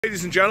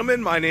Ladies and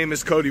gentlemen, my name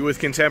is Cody with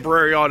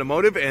Contemporary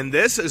Automotive, and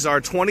this is our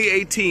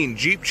 2018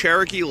 Jeep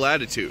Cherokee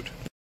Latitude.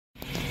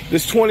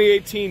 This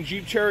 2018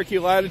 Jeep Cherokee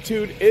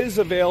Latitude is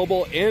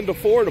available and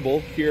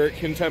affordable here at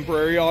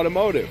Contemporary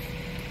Automotive.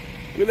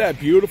 Look at that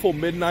beautiful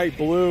midnight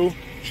blue.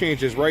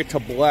 Changes right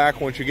to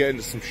black once you get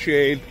into some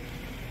shade.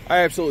 I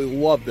absolutely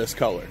love this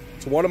color.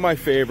 It's one of my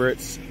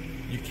favorites.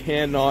 You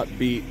cannot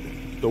beat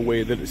the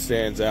way that it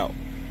stands out.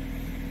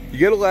 You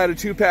get a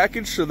Latitude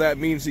package, so that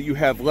means that you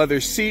have leather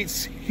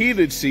seats,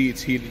 heated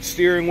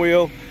steering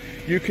wheel.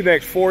 You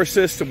connect 4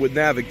 system with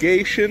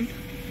navigation.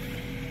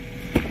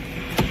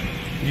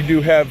 You do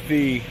have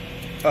the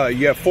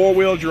you have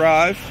 4-wheel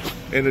drive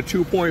and a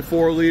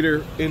 2.4 liter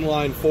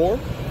inline 4,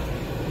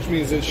 which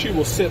means that she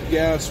will sip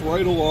gas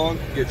right along,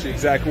 get you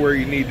exactly where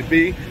you need to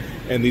be,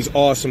 and these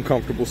awesome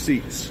comfortable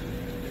seats.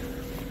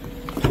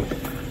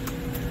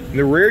 In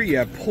the rear, you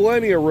have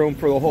plenty of room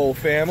for the whole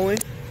family,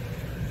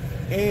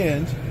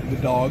 and the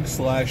dog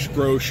 /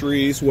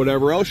 groceries,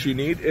 whatever else you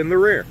need in the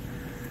rear.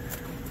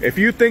 If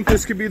you think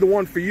this could be the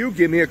one for you,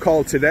 give me a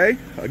call today.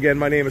 Again,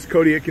 my name is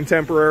Cody at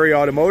Contemporary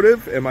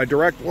Automotive, and my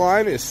direct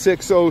line is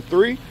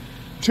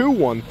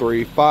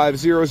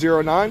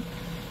 603-213-5009.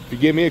 If you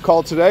give me a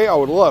call today, I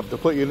would love to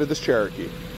put you into this Cherokee.